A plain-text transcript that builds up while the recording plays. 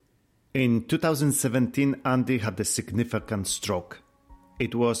In 2017, Andy had a significant stroke.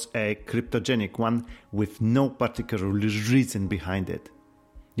 It was a cryptogenic one with no particular reason behind it.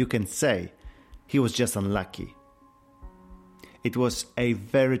 You can say he was just unlucky. It was a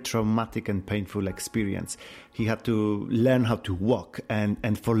very traumatic and painful experience. He had to learn how to walk,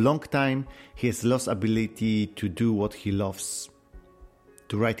 and for a long time he has lost ability to do what he loves,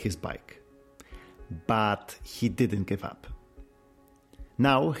 to ride his bike. But he didn't give up.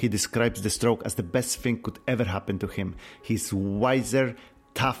 Now he describes the stroke as the best thing could ever happen to him. He's wiser,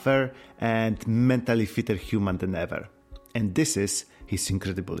 tougher, and mentally fitter human than ever. And this is his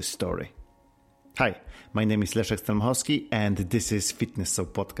incredible story. Hi, my name is Leszek Stelmachowski, and this is Fitness Show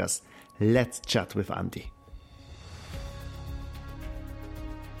Podcast. Let's chat with Andy.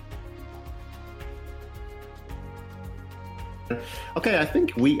 Okay, I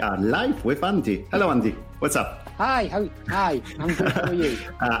think we are live with Andy. Hello, Andy. What's up? Hi. Hi. I'm good. How are you?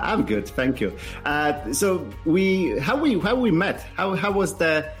 I'm good, thank you. So how we met? How was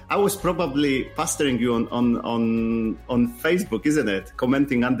the? I was probably pestering you on Facebook, isn't it?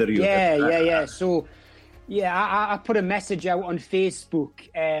 Commenting under you. Yeah. So, I put a message out on Facebook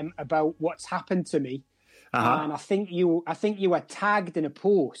about what's happened to me, and I think you were tagged in a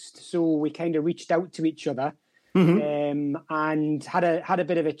post. So we kind of reached out to each other. Mm-hmm. And had a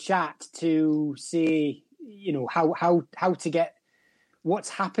bit of a chat to say, you know, how to get what's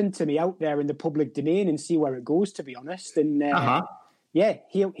happened to me out there in the public domain and see where it goes, to be honest. And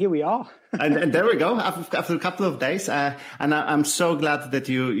here we are. and there we go. After a couple of days, and I'm so glad that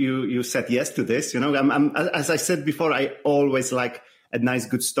you said yes to this. You know, I'm as I said before, I always like nice,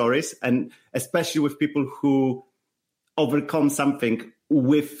 good stories, and especially with people who overcome something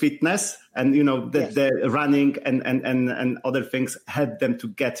with fitness, and you know that the running and other things help them to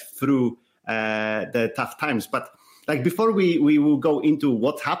get through the tough times. But like before we will go into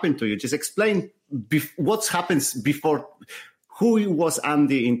what happened to you, just explain what happens before. Who was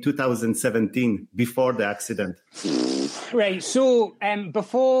Andy in 2017 before the accident? Right. So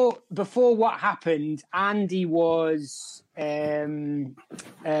before what happened, Andy was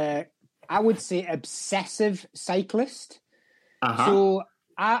I would say obsessive cyclist. Uh-huh. So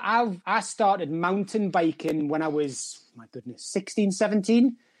I started mountain biking when I was, 16,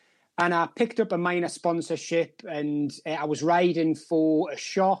 17. And I picked up a minor sponsorship, and I was riding for a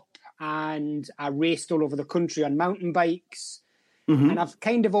shop, and I raced all over the country on mountain bikes. Mm-hmm. And I've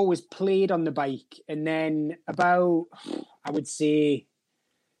kind of always played on the bike. And then about, I would say,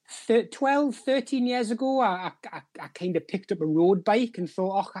 12, 13 years ago, I kind of picked up a road bike and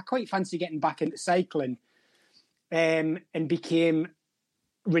thought, I quite fancy getting back into cycling. And became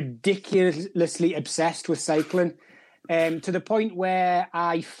ridiculously obsessed with cycling, to the point where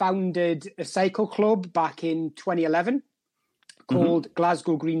I founded a cycle club back in 2011 called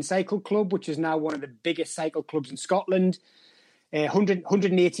Glasgow Green Cycle Club, which is now one of the biggest cycle clubs in Scotland,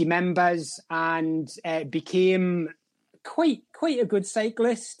 180 members, and became quite a good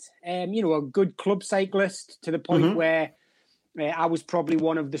cyclist, a good club cyclist, to the point where I was probably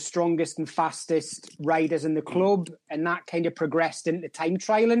one of the strongest and fastest riders in the club, and that kind of progressed into time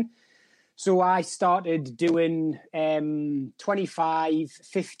trialing. So I started doing 25,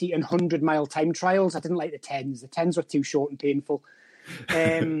 50 and 100-mile time trials. I didn't like the 10s. The 10s were too short and painful.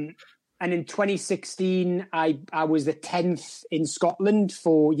 And in 2016, I was the 10th in Scotland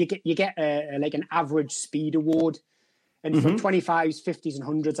for, you get like an average speed award. And for 25s, 50s and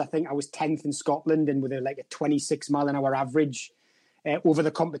 100s, I think I was 10th in Scotland, and with a 26 mile an hour average over the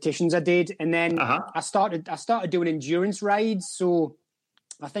competitions I did. And then I started doing endurance rides. So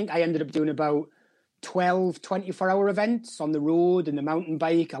I think I ended up doing about 12, 24-hour events on the road and the mountain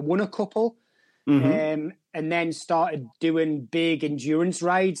bike. I won a couple, and then started doing big endurance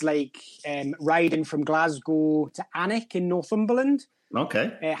rides, like riding from Glasgow to Alnwick in Northumberland.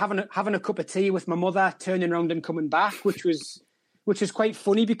 Okay. Having a cup of tea with my mother, turning around and coming back, which is quite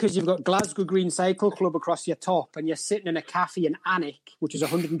funny, because you've got Glasgow Green Cycle Club across your top, and you're sitting in a cafe in Alnwick, which is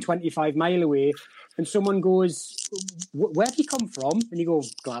 125 mile away, and someone goes, "Where have you come from?" And you go,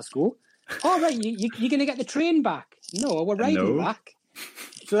 "Glasgow." "Oh, right, you're going to get the train back?" "No, we're riding back."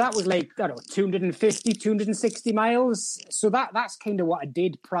 So that was 250, 260 miles. So that's kind of what I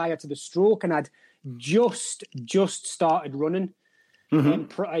did prior to the stroke, and I'd just started running. In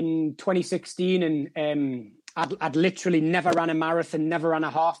 2016, and I'd literally never ran a marathon, never ran a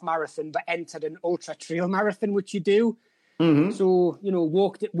half marathon, but entered an ultra trail marathon, which you do. So,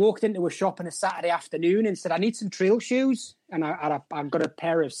 walked into a shop on a Saturday afternoon and said, "I need some trail shoes." And I've got a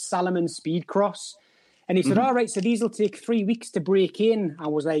pair of Salomon Speedcross. And he said, "All right, so these will take 3 weeks to break in." I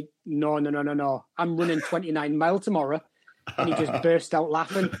was like, no. I'm running 29 mile tomorrow. And he just burst out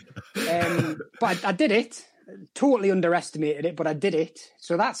laughing. But I did it. Totally underestimated it, but I did it.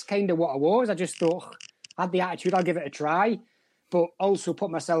 So that's kind of what I was. I just thought, I had the attitude, I'll give it a try, but also put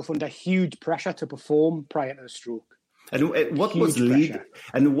myself under huge pressure to perform prior to the stroke. And what was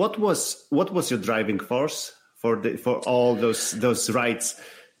your driving force for all those rides?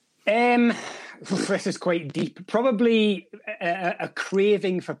 This is quite deep. Probably a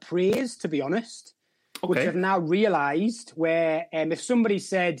craving for praise, to be honest. Which I've now realised, where if somebody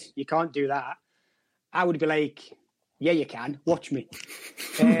said you can't do that, I would be like, yeah, you can. Watch me.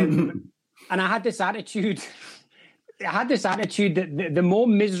 And I had this attitude. That the more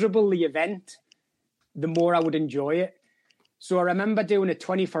miserable the event, the more I would enjoy it. So I remember doing a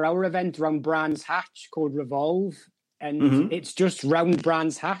 24-hour event around Brands Hatch called Revolve. And it's just round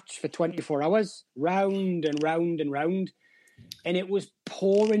Brands Hatch for 24 hours, round and round and round. And it was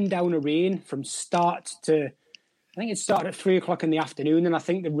pouring down a rain from start to, I think it started at 3:00 in the afternoon. And I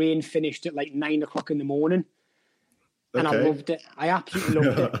think the rain finished at like 9:00 in the morning. And I loved it. I absolutely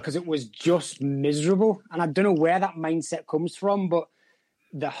loved it because it was just miserable. And I don't know where that mindset comes from, but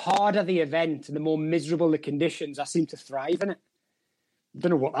the harder the event and the more miserable the conditions, I seem to thrive in it. I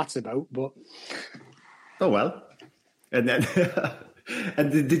don't know what that's about, but... Oh, well. And then,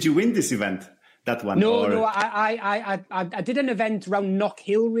 and did you win this event? That one? No. I did an event around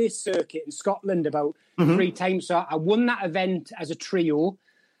Knockhill Race Circuit in Scotland about 3 times. So I won that event as a trio.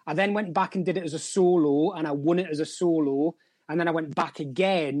 I then went back and did it as a solo, and I won it as a solo. And then I went back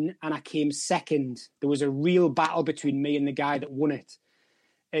again, and I came second. There was a real battle between me and the guy that won it.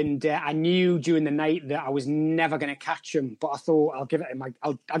 And I knew during the night that I was never going to catch him, but I thought I'll give it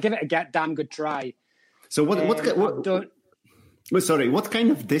a damn good try. So what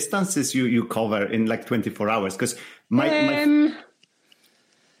kind of distances you cover in like 24 hours? Because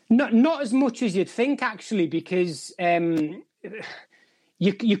not as much as you'd think, actually, because you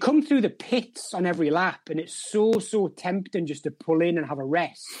come through the pits on every lap, and it's so tempting just to pull in and have a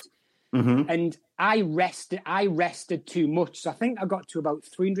rest. And I rested too much, so I think I got to about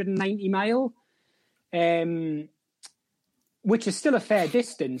 390 mile. Which is still a fair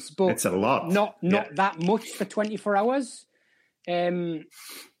distance, but it's a lot. Not that much for 24 hours. And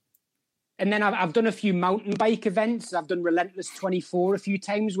then I've done a few mountain bike events. I've done Relentless 24 a few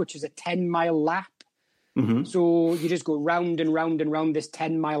times, which is a 10-mile lap. So you just go round and round and round this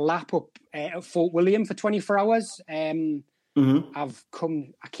 10-mile lap up at Fort William for 24 hours. I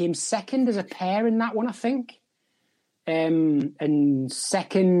came second as a pair in that one, I think. And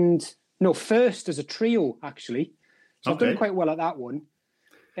first as a trio, actually. So I've done quite well at that one.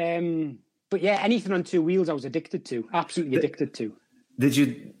 But yeah, anything on 2 wheels I was addicted to, absolutely addicted to. Did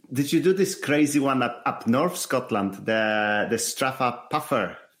you do this crazy one up North Scotland, the Straffa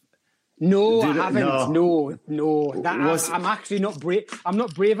Puffer? No, I haven't. No. I'm actually not brave. I'm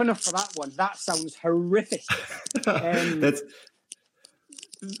not brave enough for that one. That sounds horrific.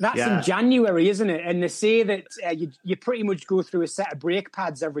 That's in January, isn't it? And they say that you pretty much go through a set of brake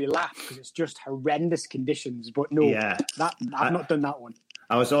pads every lap because it's just horrendous conditions. But no, I've not done that one.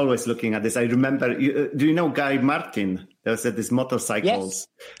 I was always looking at this. I remember, do you know Guy Martin? There was this motorcycles.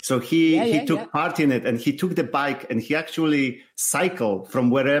 Yes. So he took part in it, and he took the bike, and he actually cycled from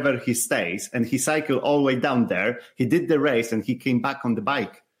wherever he stays, and he cycled all the way down there. He did the race, and he came back on the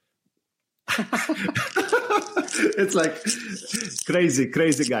bike. It's like crazy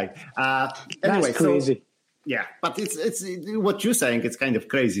guy. Anyway, that's crazy. So, yeah, but it's what you're saying. It's kind of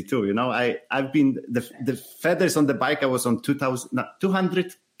crazy too. You know, I've been the feathers on the bike. I was on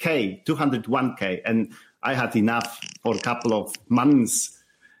 201k, and I had enough for a couple of months.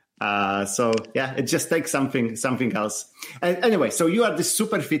 So yeah, it just takes something else. Anyway, so you are this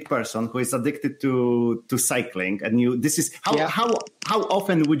super fit person who is addicted to cycling, and how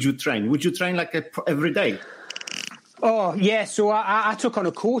often would you train? Would you train like every day? Oh yeah, so I took on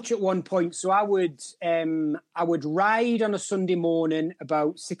a coach at one point. So I would ride on a Sunday morning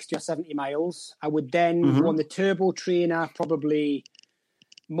about 60 or 70 miles. I would then go on the turbo trainer probably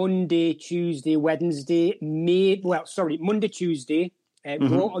Monday, Tuesday, Wednesday. Monday, Tuesday.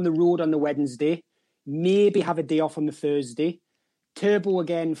 Go out on the road on the Wednesday. Maybe have a day off on the Thursday. Turbo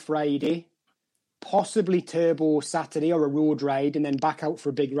again Friday. Possibly turbo Saturday or a road ride, and then back out for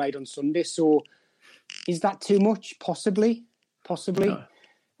a big ride on Sunday. So. Is that too much? Possibly. No.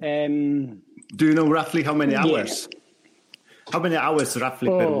 Do you know roughly how many hours? Yeah. How many hours roughly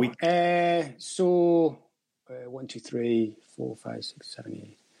per week? 1, 2, 3, 4, 5, 6, 7,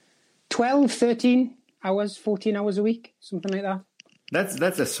 8, 12, 13 hours, 14 hours a week, something like that.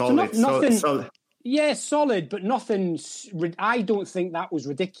 That's a solid. Solid. Yeah, solid, but nothing. I don't think that was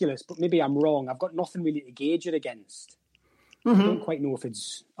ridiculous, but maybe I'm wrong. I've got nothing really to gauge it against. I don't quite know if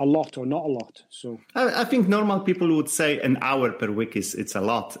it's a lot or not a lot. So I think normal people would say an hour per week it's a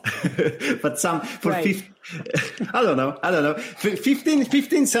lot, but some for right. I don't know.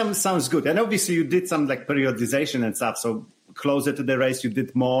 15 sounds good. And obviously you did some like periodization and stuff. So closer to the race, you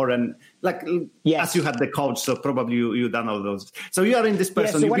did more, and like as you had the coach, so probably you done all those. So you are in this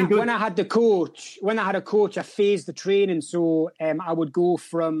person. Yeah, so when I had a coach, I phased the training. So I would go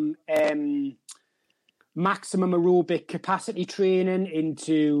from maximum aerobic capacity training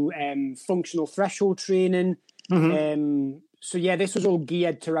into functional threshold training. So yeah, this was all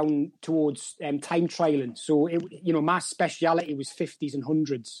geared towards time trialing. So my speciality was 50s and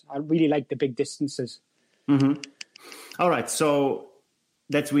 100s. I really liked the big distances. All right, so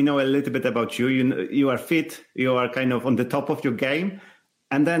that we know a little bit about you. You are fit. You are kind of on the top of your game,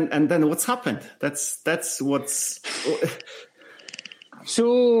 and then what's happened? That's what's.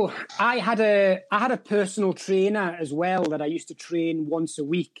 So I had a personal trainer as well that I used to train once a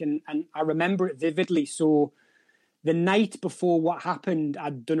week, and I remember it vividly. So the night before what happened,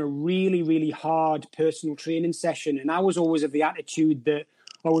 I'd done a really, really hard personal training session, and I was always of the attitude that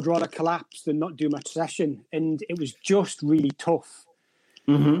I would rather collapse than not do my session, and it was just really tough.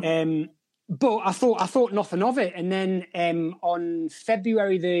 But I thought nothing of it, and then on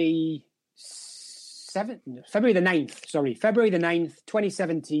February the 9th,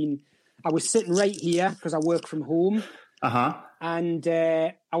 2017, I was sitting right here because I work from home. And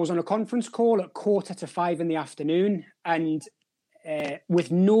I was on a conference call at 4:45 in the afternoon, and with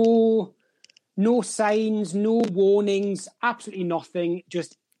no signs, no warnings, absolutely nothing.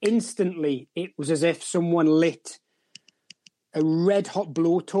 Just instantly, it was as if someone lit a red hot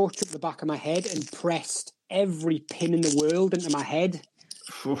blowtorch up the back of my head and pressed every pin in the world into my head.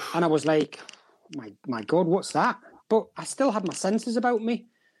 And I was like, my God, what's that? But I still had my senses about me.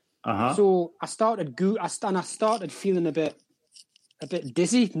 So I started feeling a bit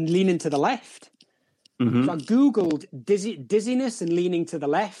dizzy and leaning to the left. So I Googled dizziness and leaning to the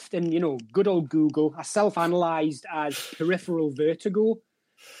left, and good old Google, I self-analyzed as peripheral vertigo.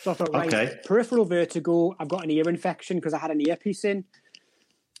 So I thought, right, peripheral vertigo, I've got an ear infection because I had an earpiece in.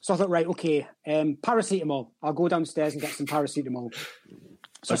 So I thought, right, okay, paracetamol. I'll go downstairs and get some paracetamol.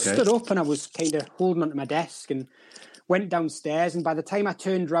 So I stood up and I was kind of holding onto my desk and went downstairs. And by the time I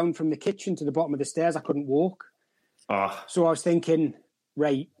turned around from the kitchen to the bottom of the stairs, I couldn't walk. So I was thinking,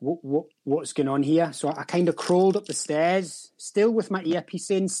 right, what's going on here? So I kind of crawled up the stairs, still with my earpiece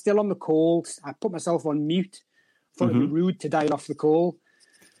in, still on the call. I put myself on mute. Thought it'd be rude to dial off the call.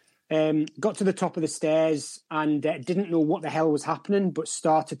 Got to the top of the stairs and didn't know what the hell was happening, but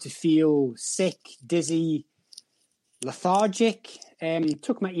started to feel sick, dizzy, lethargic.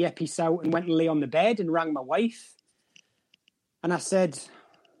 Took my earpiece out and went and lay on the bed and rang my wife. And I said,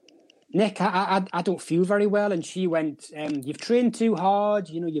 Nick, I don't feel very well. And she went, you've trained too hard.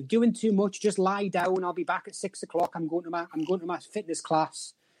 You're doing too much. Just lie down. I'll be back at 6:00. I'm going to my fitness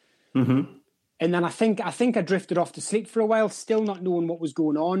class. And then I think I drifted off to sleep for a while, still not knowing what was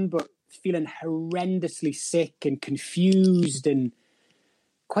going on, but feeling horrendously sick and confused and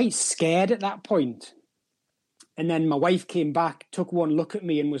quite scared at that point. And then my wife came back, took one look at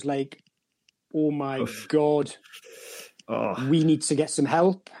me and was like, oh my God, we need to get some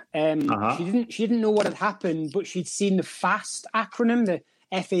help. She didn't know what had happened, but she'd seen the FAST acronym, the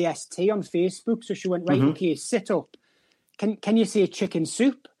FAST on Facebook. So she went, right, okay, sit up. Can you say chicken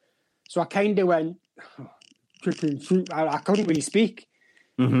soup? So I kind of went, chicken soup. I couldn't really speak.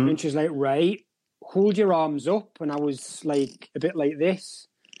 And she's like, right, hold your arms up. And I was like, a bit like this.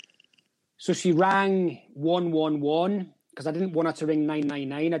 So she rang 111 because I didn't want her to ring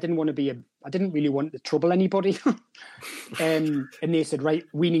 999. I didn't really want to trouble anybody. And they said, right,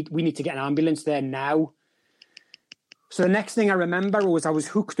 we need to get an ambulance there now. So the next thing I remember was I was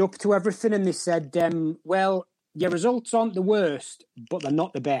hooked up to everything, and they said, well, your results aren't the worst, but they're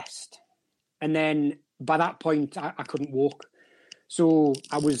not the best. And then by that point, I couldn't walk. So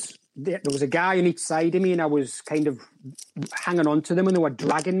there was a guy on each side of me, and I was kind of hanging on to them, and they were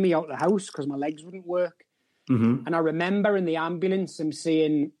dragging me out the house because my legs wouldn't work. And I remember in the ambulance them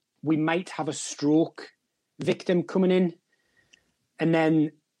saying, we might have a stroke victim coming in. And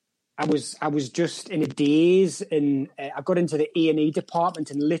then I was just in a daze, and I got into the A&E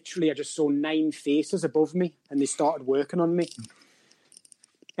department, and literally I just saw 9 faces above me, and they started working on me.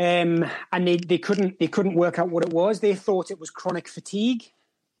 And they couldn't work out what it was. They thought it was chronic fatigue.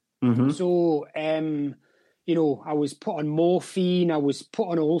 So, I was put on morphine. I was put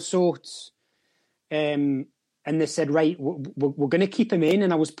on all sorts. And they said, right, we're going to keep him in.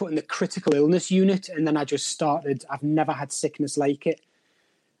 And I was put in the critical illness unit. And then I just started. I've never had sickness like it.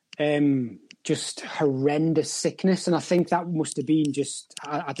 just horrendous sickness. And I think that must have been just,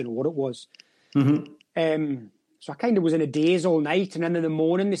 I don't know what it was. So I kind of was in a daze all night. And then in the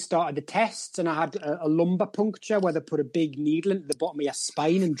morning, they started the tests and I had a lumbar puncture where they put a big needle into the bottom of your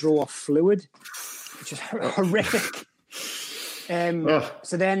spine and draw off fluid, which is horrific.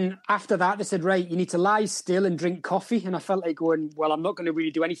 So then after that, they said, right, you need to lie still and drink coffee. And I felt like going, well, I'm not going to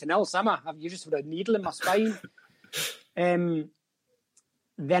really do anything else, am I? You just put a needle in my spine.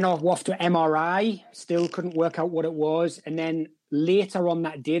 Then I was off to MRI, still couldn't work out what it was. And then later on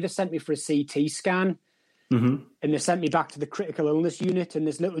that day, they sent me for a CT scan. And they sent me back to the critical illness unit. And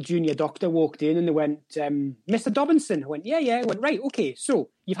this little junior doctor walked in and they went, Mr. Dobinson. I went, yeah. I went, right, okay, so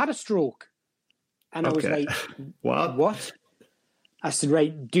you've had a stroke. And I was like, what? I said,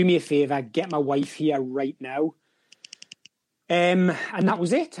 right, do me a favour, get my wife here right now. And that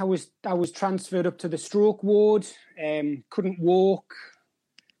was it. I was transferred up to the stroke ward, couldn't walk,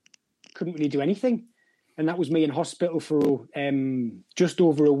 couldn't really do anything. And that was me in hospital for just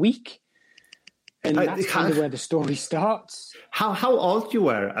over a week. And that's kind of where the story starts. How old you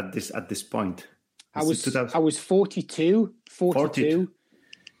were at this point? I was 42.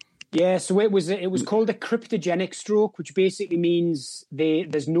 Yeah, so it was called a cryptogenic stroke, which basically means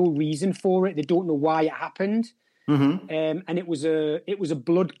there's no reason for it. They don't know why it happened. And it was a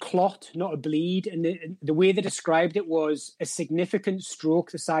blood clot, not a bleed. And the way they described it was a significant stroke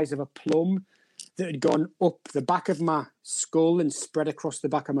the size of a plum that had gone up the back of my skull and spread across the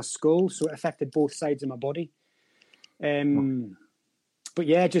back of my skull. So it affected both sides of my body. But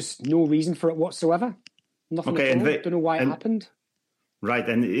yeah, just no reason for it whatsoever. Nothing at all. Don't know why it happened. Right.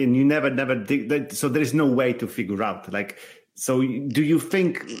 And you never did. So there is no way to figure out, like, so do you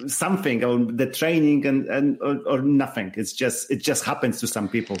think something on the training and or nothing? It just happens to some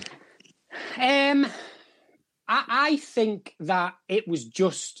people. I think that it was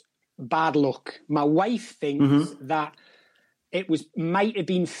just bad luck. My wife thinks that it might have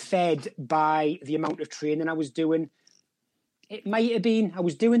been fed by the amount of training I was doing. It might have been. I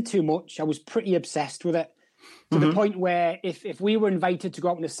was doing too much. I was pretty obsessed with it. To the point where if we were invited to go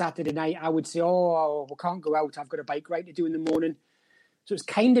out on a Saturday night, I would say, oh, we can't go out. I've got a bike ride to do in the morning. So it's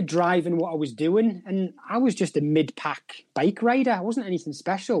kind of driving what I was doing. And I was just a mid-pack bike rider. I wasn't anything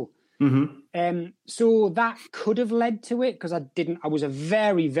special. So that could have led to it because I was a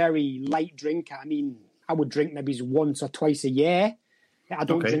very, very light drinker. I mean, I would drink maybe once or twice a year. I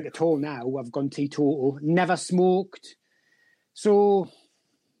don't drink at all now. I've gone teetotal. Never smoked. So,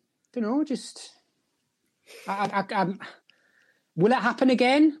 don't know, just... will it happen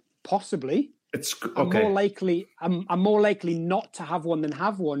again? Possibly. I'm more likely not to have one than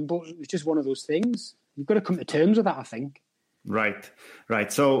have one, but it's just one of those things. You've got to come to terms with that, I think. Right.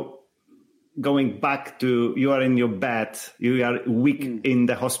 So going back to, you are in your bed, you are weak in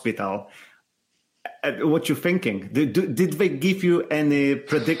the hospital. What you thinking? Did they give you any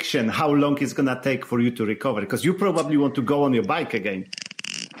prediction how long it's going to take for you to recover? Because you probably want to go on your bike again.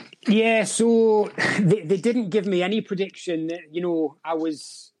 Yeah, so they didn't give me any prediction. You know, I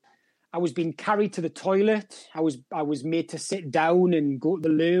was being carried to the toilet. I was made to sit down and go to the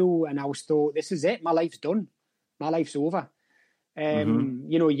loo, and I was thought, this is it. My life's done. My life's over.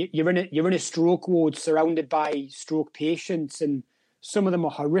 You know, you're in a stroke ward surrounded by stroke patients, and some of them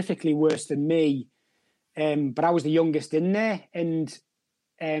are horrifically worse than me. But I was the youngest in there, and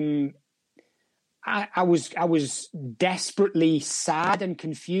I was desperately sad and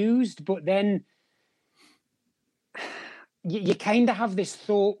confused, but then you kind of have this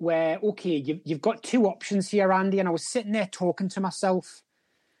thought where, okay, you've got two options here, Andy, and I was sitting there talking to myself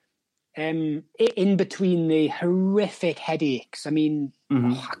in between the horrific headaches. I mean,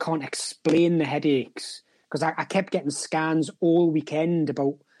 I can't explain the headaches because I kept getting scans all weekend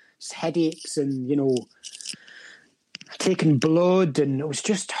about headaches and, you know, taking blood, and it was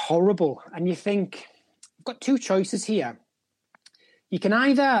just horrible. And you think, I've got two choices here. You can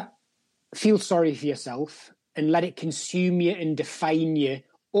either feel sorry for yourself and let it consume you and define you,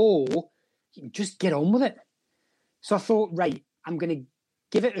 or you can just get on with it. So I thought, right, I'm going to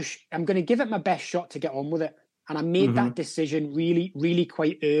give it my best shot to get on with it. And I made that decision really, really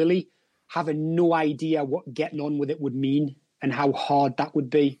quite early, having no idea what getting on with it would mean and how hard that would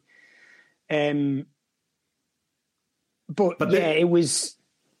be. But yeah, I was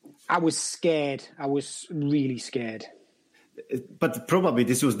scared. I was really scared. But probably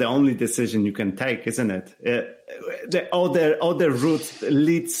this was the only decision you can take, isn't it? The other route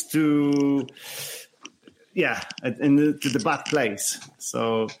leads to, to the bad place.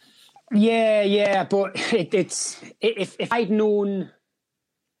 So yeah. But if I'd known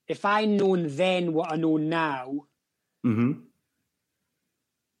then what I know now,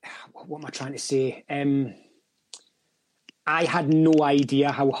 what am I trying to say? I had no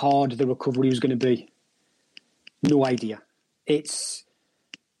idea how hard the recovery was going to be. No idea. It's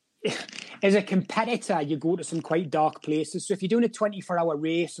as a competitor, you go to some quite dark places. So if you're doing a 24-hour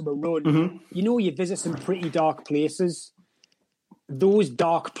race or a run, you visit some pretty dark places. Those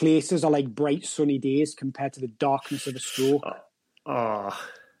dark places are like bright sunny days compared to the darkness of a stroke.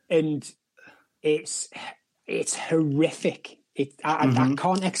 And it's horrific. I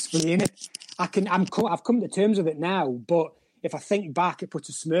can't explain it. I've come to terms with it now, but if I think back, it puts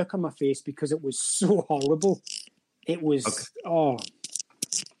a smirk on my face because it was so horrible. It was horrible.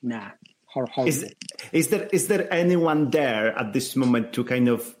 Is there anyone there at this moment to kind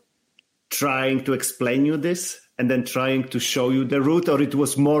of trying to explain you this and then trying to show you the route, or it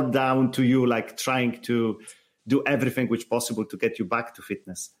was more down to you, like trying to do everything which possible to get you back to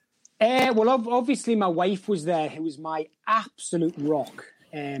fitness? Well, obviously my wife was there, who was my absolute rock.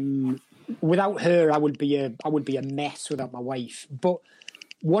 Without her, I would be a mess without my wife. But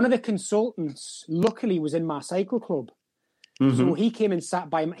one of the consultants, luckily, was in my cycle club. So he came and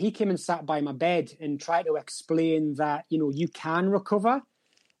sat by my bed and tried to explain that, you can recover.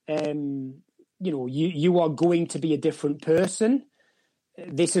 You are going to be a different person.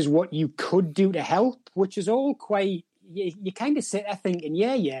 This is what you could do to help, which is all quite, you kind of sit there thinking,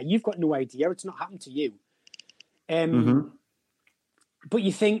 yeah, you've got no idea. It's not happened to you. But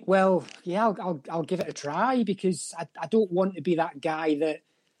you think, well, yeah, I'll give it a try, because I don't want to be that guy that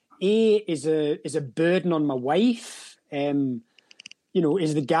is a burden on my wife.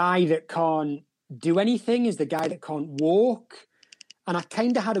 Is the guy that can't do anything, is the guy that can't walk. And I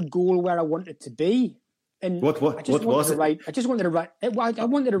kind of had a goal where I wanted to be. And what was it? I just wanted to ride. I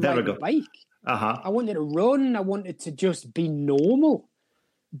wanted to ride a bike. I wanted to run. I wanted to just be normal.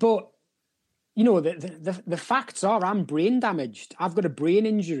 But the facts are, I'm brain damaged. I've got a brain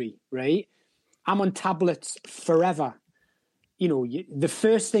injury, right? I'm on tablets forever. The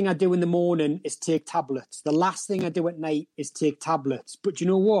first thing I do in the morning is take tablets. The last thing I do at night is take tablets. But you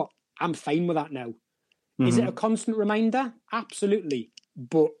know what? I'm fine with that now. Is it a constant reminder? Absolutely.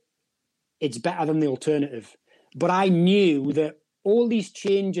 But it's better than the alternative. But I knew that all these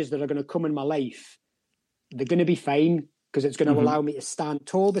changes that are going to come in my life, they're going to be fine, because it's going to allow me to stand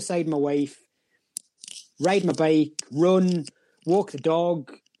tall beside my wife, ride my bike, run, walk the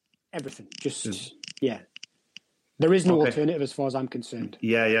dog, everything. Yeah. There is no alternative as far as I'm concerned.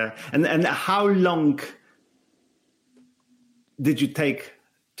 Yeah. And how long did you take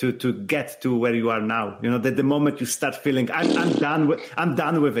to get to where you are now? The moment you start feeling, I'm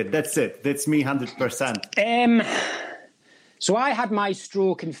done with it. That's it. That's me 100%. So I had my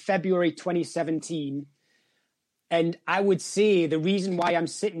stroke in February 2017. And I would say the reason why I'm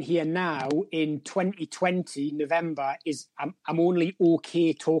sitting here now in 2020, November, is I'm only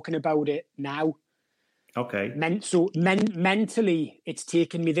okay talking about it now. Okay. Mentally, it's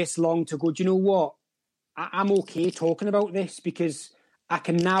taken me this long to go, do you know what? I'm okay talking about this, because I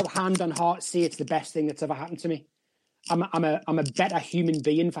can now, hand on heart, say it's the best thing that's ever happened to me. I'm a better human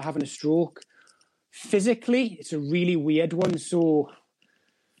being for having a stroke. Physically, it's a really weird one. So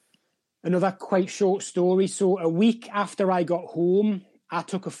another quite short story. So a week after I got home, I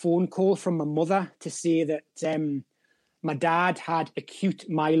took a phone call from my mother to say that my dad had acute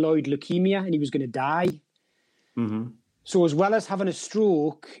myeloid leukemia and he was going to die. So as well as having a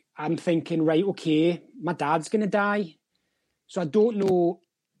stroke, I'm thinking, right, okay, my dad's going to die. So I don't know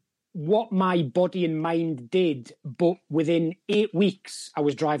what my body and mind did, but within 8 weeks, I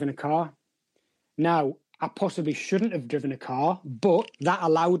was driving a car. Now, I possibly shouldn't have driven a car, but that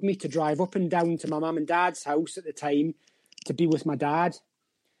allowed me to drive up and down to my mum and dad's house at the time to be with my dad.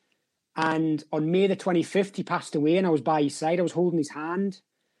 And on May the 25th, he passed away, and I was by his side. I was holding his hand.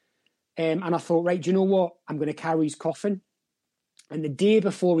 And I thought, right, do you know what? I'm going to carry his coffin. And the day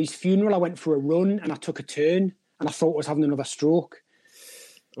before his funeral, I went for a run and I took a turn, and I thought I was having another stroke.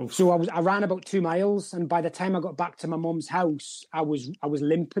 Oof. So I ran about 2 miles, and by the time I got back to my mum's house, I was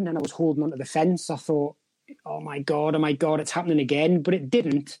limping and I was holding onto the fence. I thought, oh my God, it's happening again. But it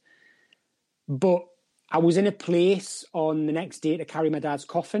didn't. But I was in a place on the next day to carry my dad's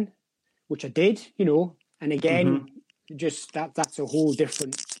coffin, which I did, and again, just that's a whole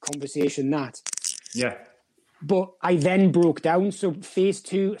different conversation, that. Yeah. But I then broke down. So phase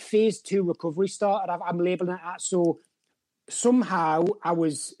two recovery started. I'm labeling it that. So somehow I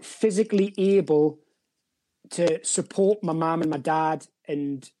was physically able to support my mum and my dad.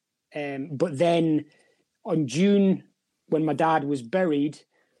 And but then on June, when my dad was buried,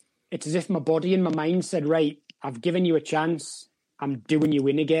 it's as if my body and my mind said, right, I've given you a chance. I'm doing you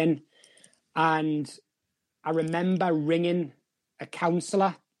in again. And I remember ringing a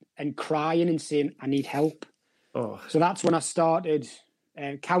counsellor and crying and saying, I need help. Oh. So that's when I started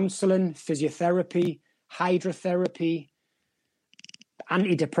counselling, physiotherapy, hydrotherapy,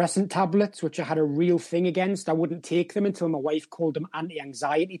 antidepressant tablets, which I had a real thing against. I wouldn't take them until my wife called them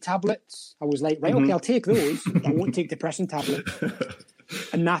anti-anxiety tablets. I was like, right, okay, I'll take those. But I won't take depression tablets.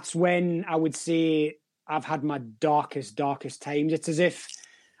 And that's when I would say I've had my darkest times. It's as if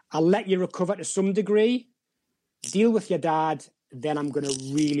I'll let you recover to some degree, deal with your dad, then I'm going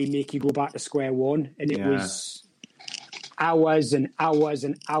to really make you go back to square one. And it was hours and hours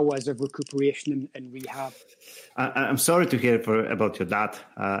and hours of recuperation and rehab. I'm sorry to hear about your dad.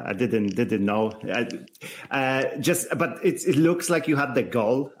 I didn't know. But it looks like you had the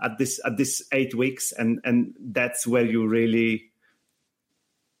goal at this 8 weeks, and that's where you really,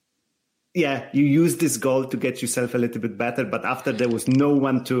 you used this goal to get yourself a little bit better. But after there was no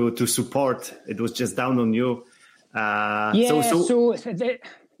one to support, it was just down on you. Sorry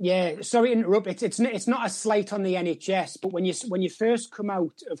to interrupt. It's not a slight on the NHS, but when you first come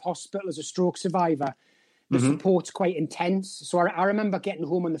out of hospital as a stroke survivor, the support's quite intense. So I remember getting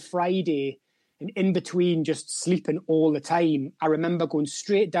home on the Friday, and in between just sleeping all the time, I remember going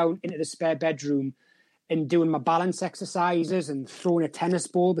straight down into the spare bedroom and doing my balance exercises and throwing a tennis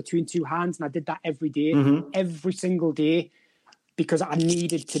ball between two hands. And I did that every day, every single day, because I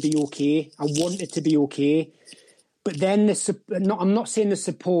needed to be okay. I wanted to be okay. But then I'm not saying the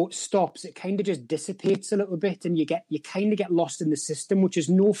support stops. It kind of just dissipates a little bit, and you kind of get lost in the system, which is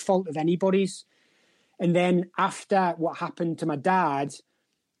no fault of anybody's. And then after what happened to my dad,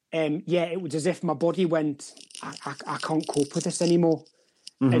 it was as if my body went, I can't cope with this anymore.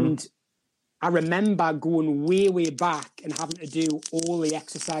 And I remember going way, way back and having to do all the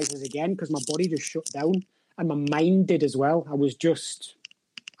exercises again because my body just shut down, and my mind did as well. I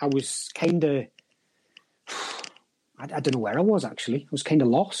was kind of, I don't know where I was actually. I was kind of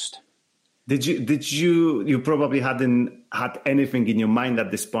lost. Did you probably hadn't had anything in your mind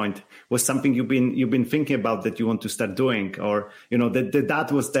at this point? Was something you've been thinking about that you want to start doing, or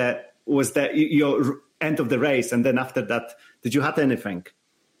that was your end of the race, and then after that, did you have anything?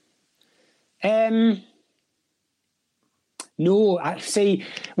 No, I see.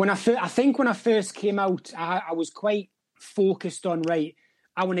 When I first came out, I was quite focused on, right,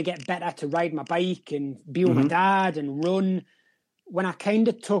 I want to get better to ride my bike and be with my dad and run. When I kind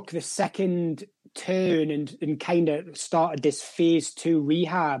of took the second turn and kind of started this phase 2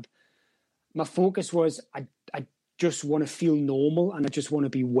 rehab, my focus was I just want to feel normal and I just want to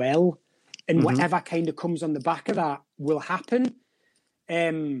be well. And whatever kind of comes on the back of that will happen.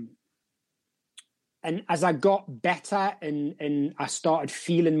 And as I got better and I started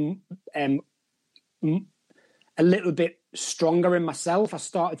feeling a little bit stronger in myself, I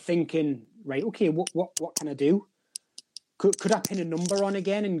started thinking, right, okay, what can I do? Could I pin a number on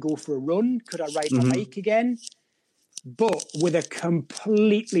again and go for a run? Could I ride my bike again? But with a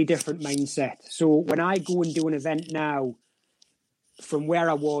completely different mindset. So when I go and do an event now, from where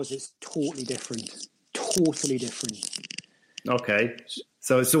I was, it's totally different. Totally different. Okay.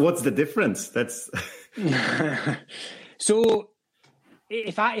 So what's the difference? That's So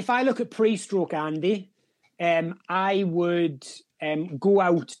if I look at pre-stroke Andy, I would go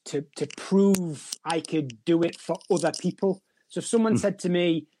out to prove I could do it for other people. So if someone said to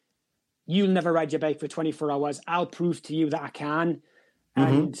me, you'll never ride your bike for 24 hours, I'll prove to you that I can.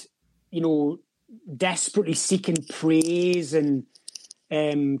 And, desperately seeking praise and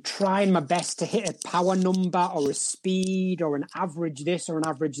trying my best to hit a power number or a speed or an average this or an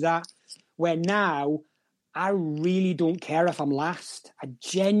average that, where now I really don't care if I'm last. I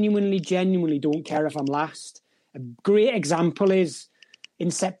genuinely don't care if I'm last. A great example is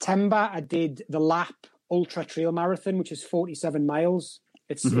in September, I did the Lap Ultra Trail Marathon, which is 47 miles.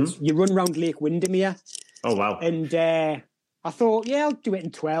 It's you run around Lake Windermere. Oh, wow. And I thought, I'll do it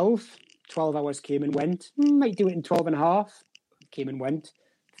in 12. 12 hours came and went. Might do it in 12 and a half. Came and went.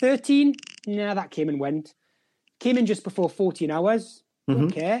 13? Nah, that came and went. Came in just before 14 hours. Don't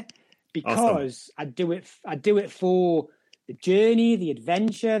care. Because awesome. I do it for the journey, the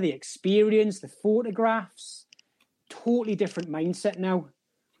adventure, the experience, the photographs. Totally different mindset now.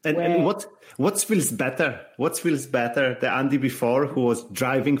 And what feels better? What feels better, the Andy before who was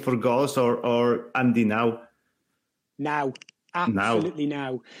driving for goals or Andy now? Now. Absolutely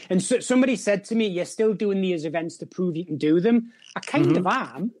now. And so somebody said to me, you're still doing these events to prove you can do them. I kind of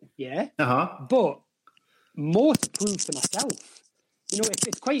am, yeah. But more to prove to myself.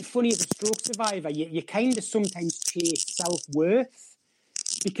 It's quite funny as a stroke survivor, you kind of sometimes chase self-worth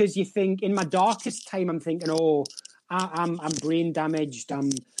because you think, in my darkest time, I'm thinking, I'm brain damaged. I'm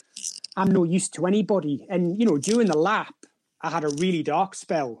no use to anybody. And, during the lap, I had a really dark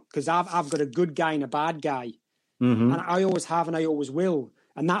spell because I've got a good guy and a bad guy. And I always have and I always will.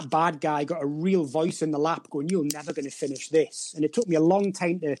 And that bad guy got a real voice in the lap going, you're never going to finish this. And it took me a long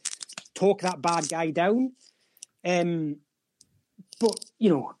time to talk that bad guy down. But, you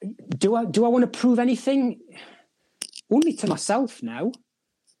know, do I want to prove anything? Only to myself now.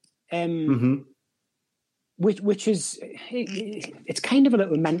 Which is, it's kind of a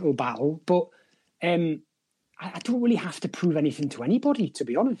little mental battle, but I don't really have to prove anything to anybody, to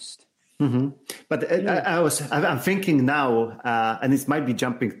be honest. But I'm thinking now, and it might be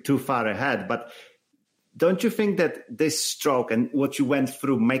jumping too far ahead, but don't you think that this stroke and what you went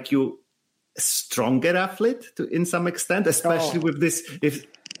through make you a stronger athlete in some extent, especially with this?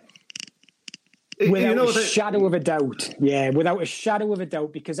 Without a shadow of a doubt. Yeah, without a shadow of a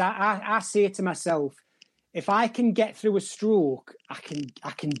doubt, because I say to myself, if I can get through a stroke, I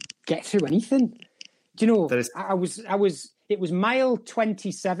can get through anything. Do you know, it was mile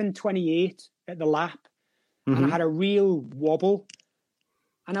 27, 28 at the lap, and I had a real wobble.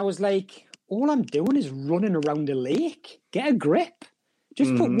 And I was like, all I'm doing is running around a lake. Get a grip.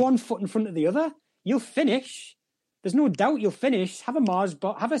 Just put one foot in front of the other. You'll finish. There's no doubt you'll finish. Have a Mars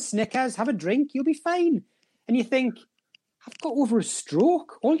bar, have a Snickers, have a drink. You'll be fine. And you think, I've got over a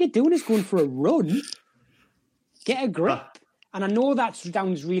stroke. All you're doing is going for a run. Get a grip. And I know that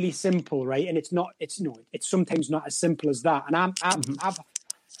sounds really simple, right? And it's not. It's sometimes not as simple as that. And I've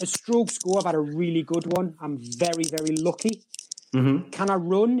as strokes go, I've had a really good one. I'm very, very lucky. Can I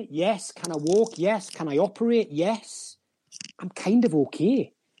run? Yes. Can I walk? Yes. Can I operate? Yes. I'm kind of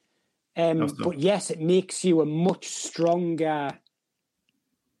okay. But yes, it makes you a much stronger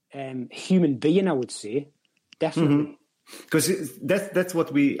human being, I would say. Definitely. Because that's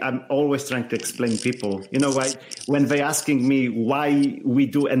what I'm always trying to explain to people. You know, when they're asking me why we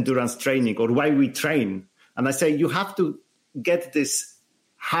do endurance training or why we train, and I say you have to get these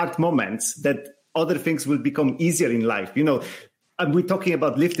hard moments that other things will become easier in life. You know, and we're talking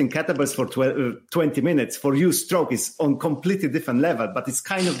about lifting kettlebells for 20 minutes. For you, stroke is on completely different level, but it's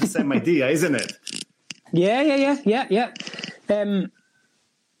kind of the same idea, isn't it? Yeah.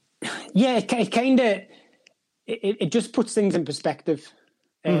 It kind of... It just puts things in perspective.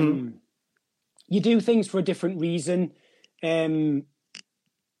 You do things for a different reason, and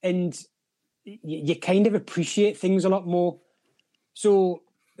you kind of appreciate things a lot more. So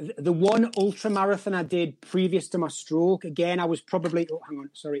the one ultra marathon I did previous to my stroke, again, I was probably... Oh, hang on,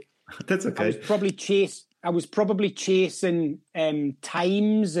 sorry. That's okay. I was probably chasing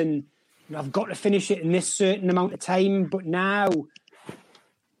times, and I've got to finish it in this certain amount of time. But now...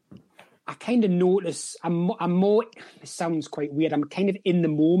 I kind of notice I'm more, it sounds quite weird, I'm kind of in the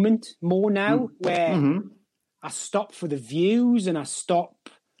moment more now, where I stop for the views and I stop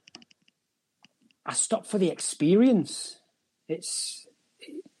for the experience.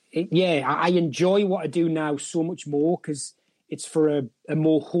 I enjoy what I do now so much more because it's for a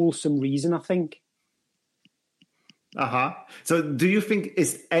more wholesome reason, I think. So do you think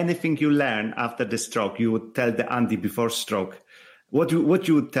is anything you learn after the stroke you would tell the Andy before stroke? What you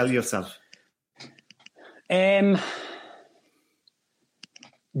would tell yourself?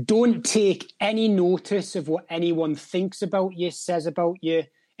 Don't take any notice of what anyone thinks about you, says about you,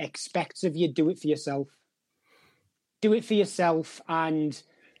 expects of you. Do it for yourself. Do it for yourself, and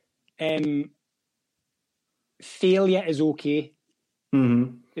failure is okay.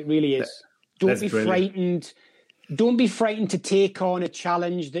 It really is. Don't be frightened. Don't be frightened to take on a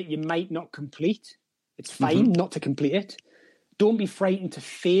challenge that you might not complete. It's fine not to complete it. Don't be frightened to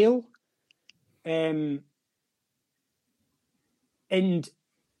fail. And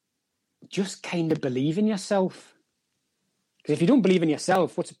just kind of believe in yourself. Because if you don't believe in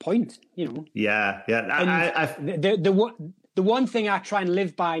yourself, what's the point? You know. Yeah. The one thing I try and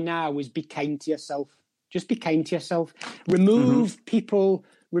live by now is be kind to yourself. Just be kind to yourself. Remove people.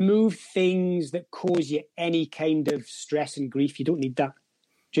 Remove things that cause you any kind of stress and grief. You don't need that.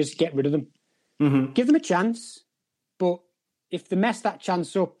 Just get rid of them. Give them a chance, but if they mess that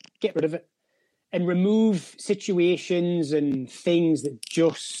chance up, get rid of it. And remove situations and things that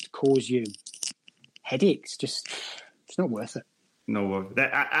just cause you headaches. It's not worth it. No,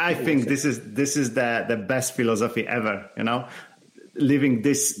 I think this is the best philosophy ever. You know, living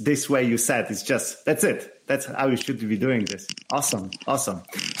this way you said, it's just that's it. That's how you should be doing this. Awesome.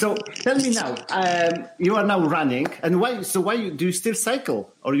 So tell me now, you are now running, and why? So why do you still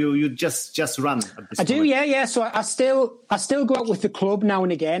cycle, or you just run? At this I do, yeah. So I still go out with the club now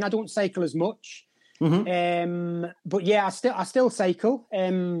and again. I don't cycle as much, but yeah, I still cycle.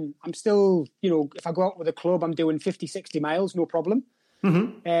 I'm still, if I go out with a club, I'm doing 50, 60 miles, no problem.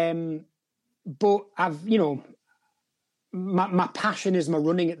 But my passion is my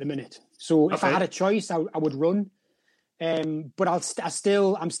running at the minute. So if I had a choice, I would run. But I'm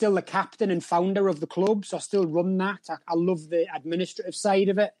still the captain and founder of the club, so I still run that. I love the administrative side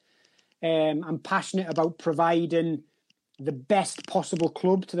of it. I'm passionate about providing the best possible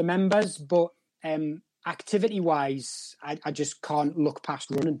club to the members, but activity-wise, I just can't look past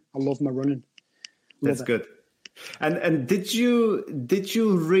running. I love my running. That's good. And did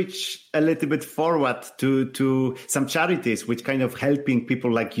you reach a little bit forward to some charities which kind of helping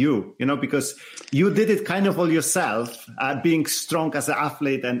people like you, because you did it kind of all yourself, being strong as an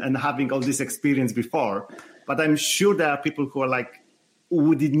athlete and having all this experience before. But I'm sure there are people who are like,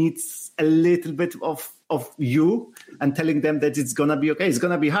 would it need a little bit of you and telling them that it's going to be okay. It's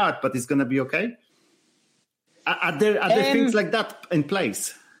going to be hard, but it's going to be okay. Are there things like that in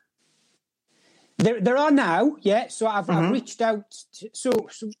place? There are now, yeah. So I've reached out. So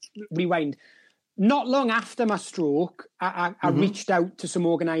rewind. Not long after my stroke, I reached out to some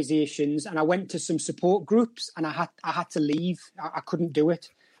organisations and I went to some support groups, and I had to leave. I couldn't do it.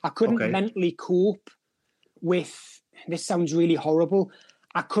 I couldn't mentally cope with. This sounds really horrible.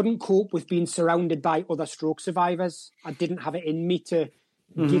 I couldn't cope with being surrounded by other stroke survivors. I didn't have it in me to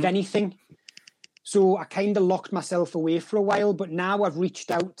give anything. So I kind of locked myself away for a while, but now I've reached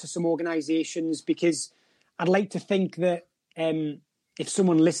out to some organisations because I'd like to think that if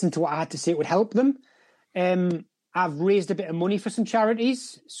someone listened to what I had to say, it would help them. I've raised a bit of money for some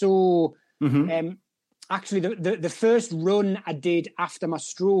charities. So actually, the first run I did after my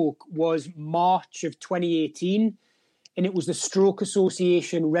stroke was March of 2018, and it was the Stroke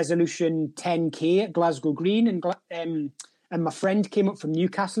Association Resolution 10K at Glasgow Green, and my friend came up from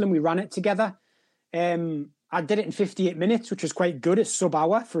Newcastle and we ran it together. I did it in 58 minutes, which was quite good. It's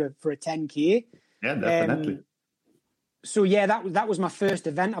sub-hour for a 10K. Yeah, definitely. So yeah, that was my first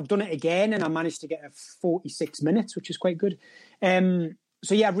event. I've done it again, and I managed to get a 46 minutes, which is quite good. So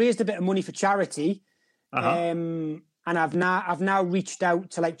yeah, I've raised a bit of money for charity, and I've now reached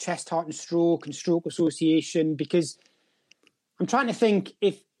out to like Chest, Heart and Stroke and Stroke Association, because I'm trying to think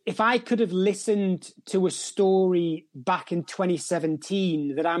if I could have listened to a story back in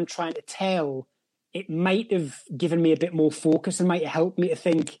 2017 that I'm trying to tell, it might have given me a bit more focus and might have helped me to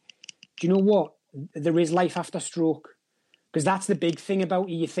think, do you know what? There is life after stroke. Because that's the big thing about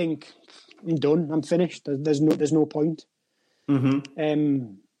it. You think, I'm done, I'm finished. There's no point. So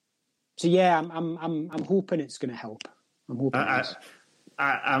yeah, I'm hoping it's going to help. I'm hoping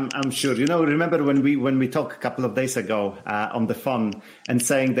I'm sure. Remember when we talked a couple of days ago on the phone and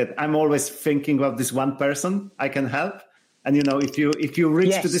saying that I'm always thinking about this one person I can help. And, if you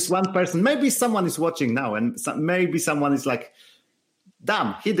reach to this one person, maybe someone is watching now and maybe someone is like,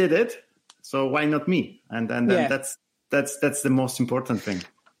 damn, he did it. So why not me? And that's the most important thing.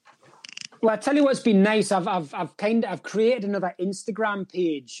 Well, I tell you what's been nice. I've created another Instagram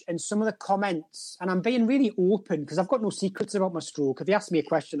page, and some of the comments, and I'm being really open because I've got no secrets about my stroke. If you ask me a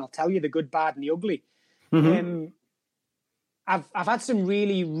question, I'll tell you the good, bad, and the ugly. I've had some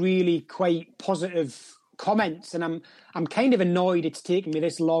really, really quite positive comments, and I'm kind of annoyed it's taken me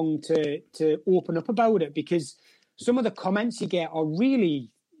this long to open up about it, because some of the comments you get are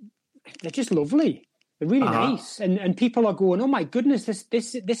really, they're just lovely. They're really nice, and people are going, "Oh my goodness,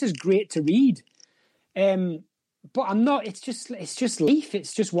 this is great to read." But I'm not. It's just life.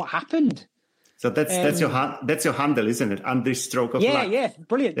 It's just what happened. So that's your handle, isn't it? Andy Stroke of Luck. Yeah,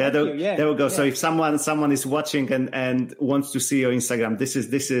 brilliant. There we go. Yeah. So if someone is watching and wants to see your Instagram, this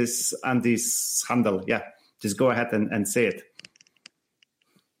is Andy's handle. Yeah, just go ahead and say it.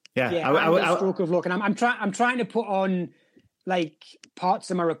 Yeah, Andy Stroke of Luck, and I'm trying to put on like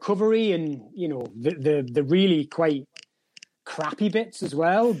parts of my recovery and the really quite crappy bits as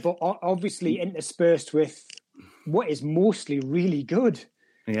well, but obviously interspersed with what is mostly really good.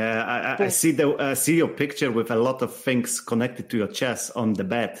 Yeah, I see your picture with a lot of things connected to your chest on the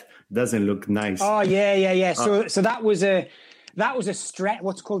bed. Doesn't look nice. Oh yeah. So that was a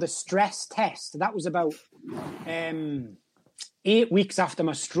what's called a stress test. That was about 8 weeks after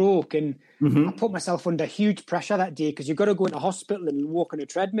my stroke, and I put myself under huge pressure that day because you've got to go into hospital and walk on a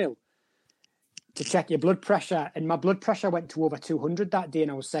treadmill to check your blood pressure. And my blood pressure went to over 200 that day, and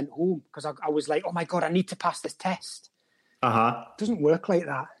I was sent home because I was like, oh my God, I need to pass this test. It doesn't work like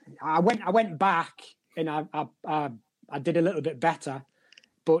that. I went back and I did a little bit better,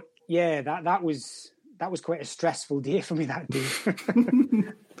 but yeah, that was quite a stressful day for me that day.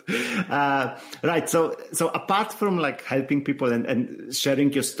 Right. So apart from like helping people and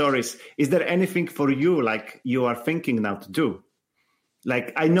sharing your stories, is there anything for you like you are thinking now to do?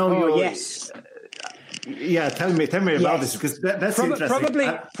 Like I know yes. Yeah, tell me about this, because that's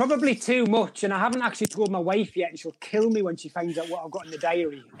interesting. Probably too much, and I haven't actually told my wife yet, and she'll kill me when she finds out what I've got in the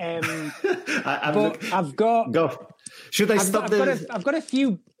diary. I've got. Go. Should I stop I've got a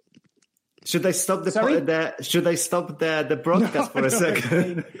few. Should I stop the broadcast for a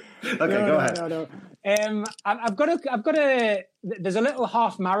second? Okay, go ahead. No. I've got a. There's a little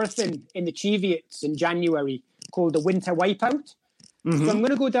half marathon in the Cheviots in January called the Winter Wipeout. Mm-hmm. So I'm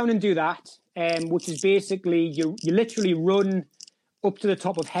going to go down and do that, which is basically you literally run up to the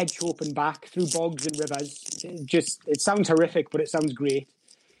top of Hedgehope and back through bogs and rivers. It sounds horrific, but it sounds great.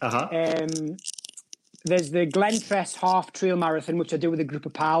 There's the Glentress Half Trail Marathon, which I do with a group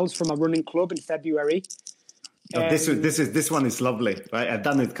of pals from a running club in February. This one is lovely. Right? I've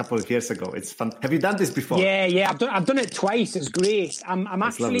done it a couple of years ago. It's fun. Have you done this before? Yeah. I've done it twice. It's great. I'm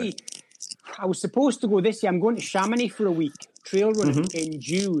actually. Lovely. I was supposed to go this year. I'm going to Chamonix for a week, trail running in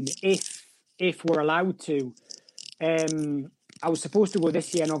June, if we're allowed to. I was supposed to go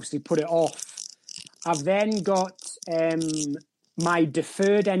this year and obviously put it off. I've then got my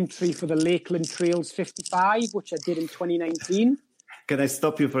deferred entry for the Lakeland Trails 55, which I did in 2019. Can I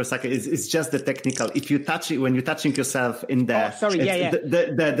stop you for a second? It's just the technical. If you touch it, when you're touching yourself in there,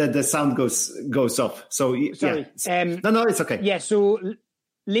 the sound goes off. So sorry. Yeah. No, it's okay. Yeah. So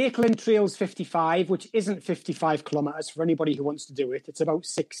Lakeland Trails 55, which isn't 55 kilometers for anybody who wants to do it. It's about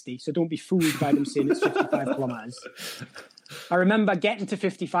 60. So don't be fooled by them saying it's 55 kilometers. I remember getting to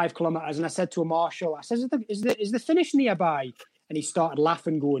 55 kilometers and I said to a marshal, I said, is the finish nearby? And he started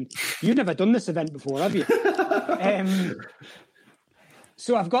laughing, going, "You've never done this event before, have you?"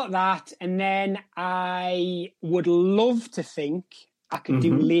 So I've got that. And then I would love to think I could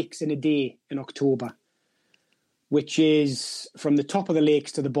do Lakes in a Day in October, which is from the top of the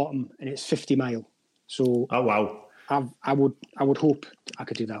lakes to the bottom, and it's 50 mile. So oh wow, I would hope I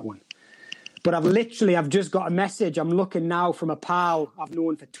could do that one. But I've just got a message. I'm looking now from a pal I've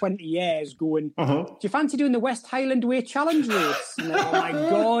known for 20 years going, "Do you fancy doing the West Highland Way Challenge race?" And like, oh my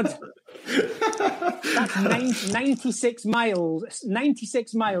God. That's 96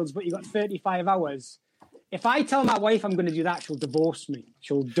 miles, but you got 35 hours. If I tell my wife I'm going to do that, she'll divorce me.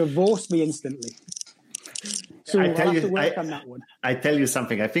 She'll divorce me instantly. So I'll have to work on that one. I tell you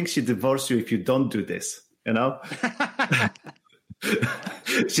something. I think she'd divorce you if you don't do this, you know?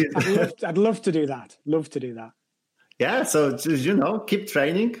 I'd love to do that. Yeah, so keep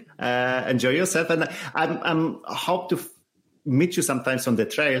training, enjoy yourself, and I'm hope to meet you sometimes on the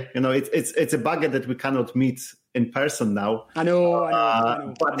trail. You know, it's a bugger that we cannot meet in person now. I know.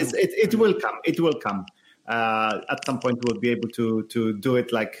 But it will come. It will come. At some point, we'll be able to do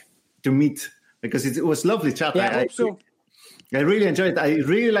it, like to meet, because it was lovely chat. Yeah, I hope so. I really enjoyed it. I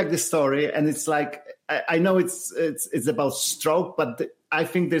really like the story, and it's like I know it's about stroke, but I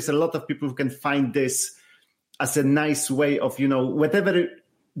think there's a lot of people who can find this as a nice way of, whatever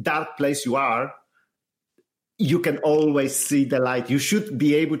dark place you are, you can always see the light. You should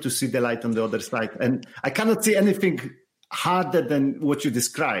be able to see the light on the other side, and I cannot see anything harder than what you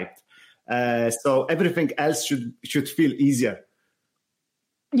described. So everything else should feel easier.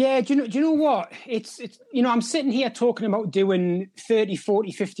 Yeah, do you know what? It's I'm sitting here talking about doing 30,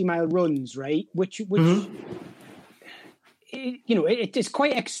 40, 50 mile runs, right? Which it's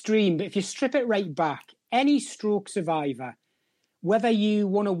quite extreme, but if you strip it right back, any stroke survivor, whether you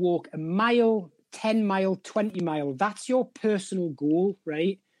want to walk a mile, 10 mile, 20 mile, that's your personal goal,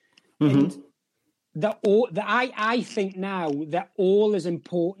 right? And I think now that all is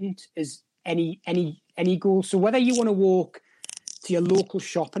important as any goal. So whether you want to walk to your local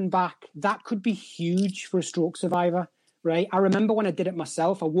shop and back, that could be huge for a stroke survivor, right? I remember when I did it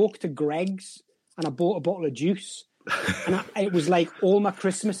myself, I walked to Greg's and I bought a bottle of juice, and it was like all my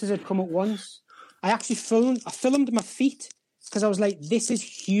Christmases had come at once. I actually filmed my feet because I was like, this is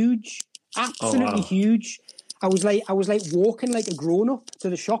huge, absolutely huge. I was like walking like a grown-up to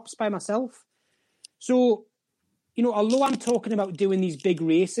the shops by myself. So, although I'm talking about doing these big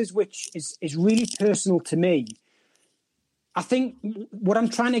races, which is really personal to me, I think what I'm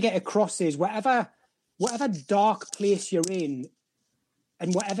trying to get across is whatever dark place you're in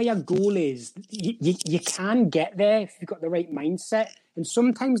and whatever your goal is, you can get there if you've got the right mindset. And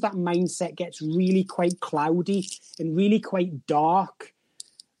sometimes that mindset gets really quite cloudy and really quite dark,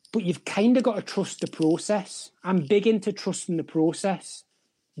 but you've kind of got to trust the process. I'm big into trusting the process.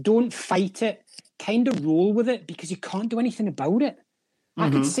 Don't fight it. Kind of roll with it, because you can't do anything about it. I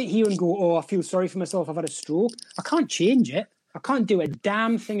could sit here and go, oh, I feel sorry for myself, I've had a stroke. I can't change it. I can't do a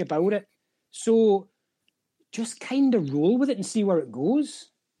damn thing about it. So just kind of roll with it and see where it goes.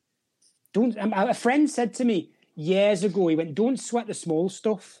 A friend said to me years ago, he went, don't sweat the small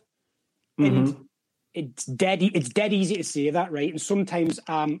stuff. And it's dead easy to say that, right? And sometimes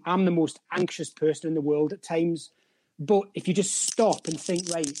I'm the most anxious person in the world at times. But if you just stop and think,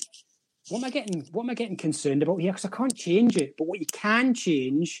 right, what am I getting concerned about here? Because I can't change it. But what you can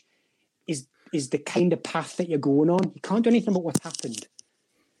change is the kind of path that you're going on. You can't do anything about what's happened.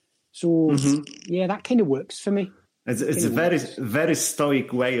 So yeah, that kind of works for me. It's a very, very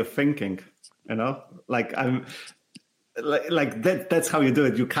stoic way of thinking, you know, like I'm like that. That's how you do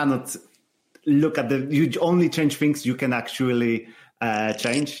it. You cannot look at you only change things you can actually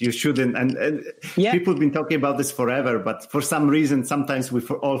change. You shouldn't. And people have been talking about this forever, but for some reason, sometimes we're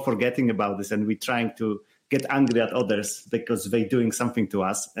all forgetting about this and we're trying to get angry at others because they're doing something to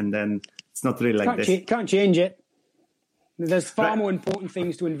us. And then it's not really like this. Can't change it. There's far more important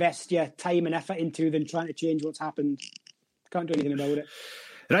things to invest your time and effort into than trying to change what's happened. Can't do anything about it.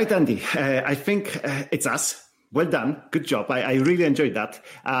 Right, Andy. I think it's us. Well done. Good job. I really enjoyed that.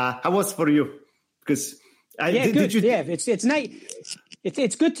 How was for you? Because good. It's nice.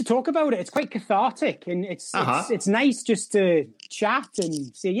 It's good to talk about it. It's quite cathartic, and it's nice just to chat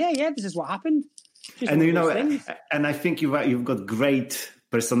and say, this is what happened. Just and and I think you've got great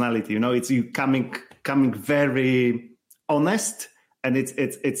personality. You know, it's you coming very honest, and it's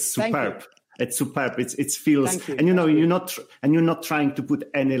superb. It's superb. It feels, and you're not trying to put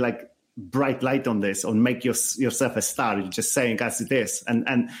any like bright light on this or make yourself a star. You're just saying as it is,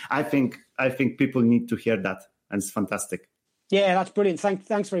 and I think people need to hear that, and it's fantastic. Yeah, that's brilliant.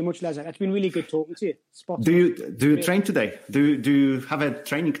 Thanks very much, Les. It's been really good talking to you. Do you train today? Do you have a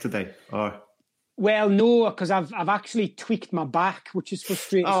training today or? Well, no, because I've actually tweaked my back, which is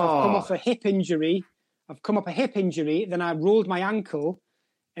frustrating. So I've come off a hip injury. Then I rolled my ankle,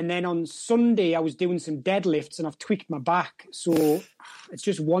 and then on Sunday I was doing some deadlifts and I've tweaked my back. So it's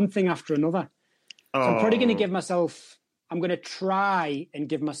just one thing after another. So I'm probably going to try and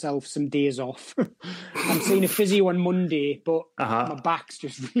give myself some days off. I'm seeing a physio on Monday, but my back's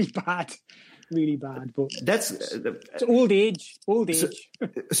just really bad. But it's old age.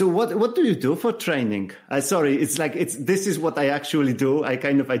 So what do you do for training? This is what I actually do. I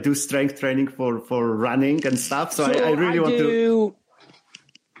do strength training for running and stuff. So I really want to.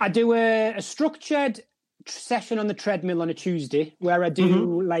 I do a structured session on the treadmill on a Tuesday where I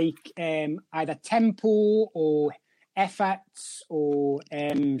do either tempo or efforts or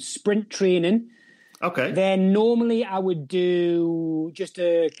sprint training. Okay. Then normally I would do just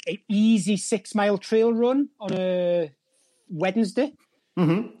an easy 6 mile trail run on a Wednesday.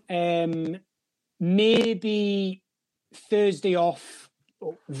 Maybe Thursday off,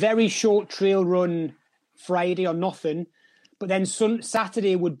 very short trail run Friday or nothing. But then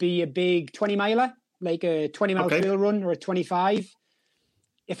Saturday would be a big 20 miler, like a 20 mile trail run or a 25.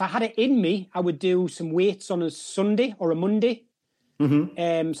 If I had it in me, I would do some weights on a Sunday or a Monday.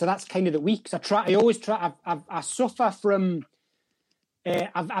 So that's kind of the weeks. I always try. I suffer from.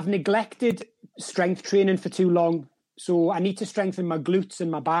 I've neglected strength training for too long, so I need to strengthen my glutes and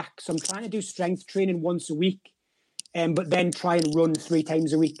my back. So I'm trying to do strength training once a week, but then try and run 3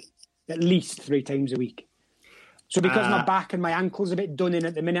 times a week, at least 3 times a week. So because my back and my ankles a bit done in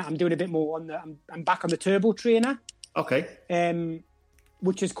at the minute, I'm doing a bit more on I'm back on the turbo trainer. Okay.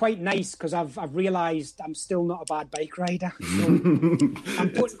 Which is quite nice because I've realised I'm still not a bad bike rider. So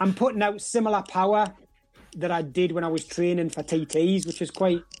I'm putting out similar power that I did when I was training for TTs, which is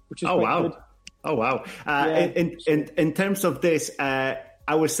quite good. Oh wow! In terms of this, I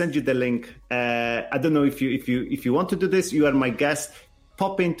will send you the link. I don't know if you want to do this. You are my guest.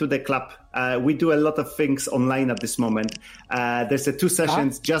 Pop into the club. We do a lot of things online at this moment. There's 2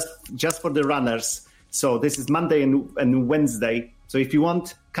 sessions just for the runners. So this is Monday and Wednesday. So if you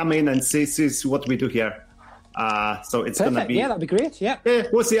want, come in and see what we do here. So it's going to be... Yeah, that'd be great. Yeah.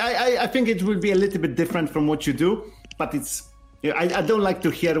 We'll see. I think it will be a little bit different from what you do, but it's... I don't like to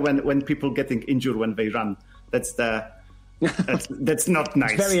hear when people getting injured when they run. That's not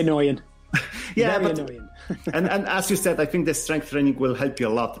nice. It's very annoying. Annoying. and as you said, I think the strength training will help you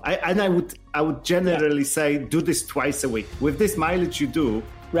a lot. I would generally say do this twice a week. With this mileage you do,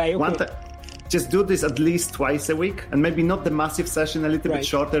 right? Okay. Just do this at least twice a week, and maybe not the massive session, a little bit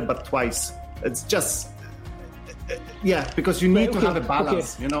shorter, but twice. It's just, because you need to have a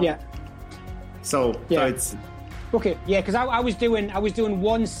balance, you know? Yeah. So it's... Okay, because I was doing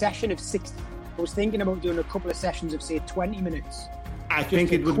one session of 60. I was thinking about doing a couple of sessions of, say, 20 minutes. I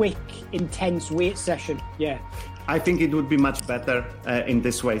think it would... quick, intense weight session, I think it would be much better in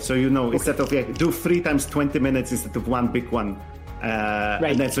this way. So, instead of do 3 times 20 minutes instead of one big one.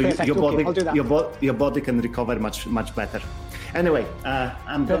 Right. And then so your body can recover much better. Anyway,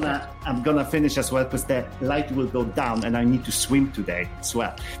 I'm gonna finish as well because the light will go down and I need to swim today as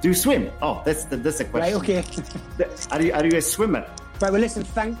well. Do you swim? Oh, that's a question. Right, okay. Are you a swimmer? Right, well, listen,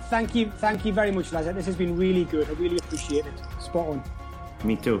 thank you very much, lads. This has been really good. I really appreciate it. Spot on.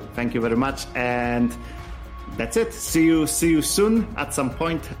 Me too. Thank you very much. And that's it. See you soon at some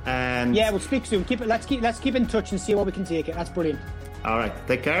point. And yeah, we'll speak soon. Let's keep in touch and see where we can take it. That's brilliant. All right.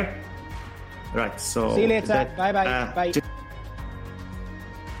 Take care. Right. So see you later. Bye.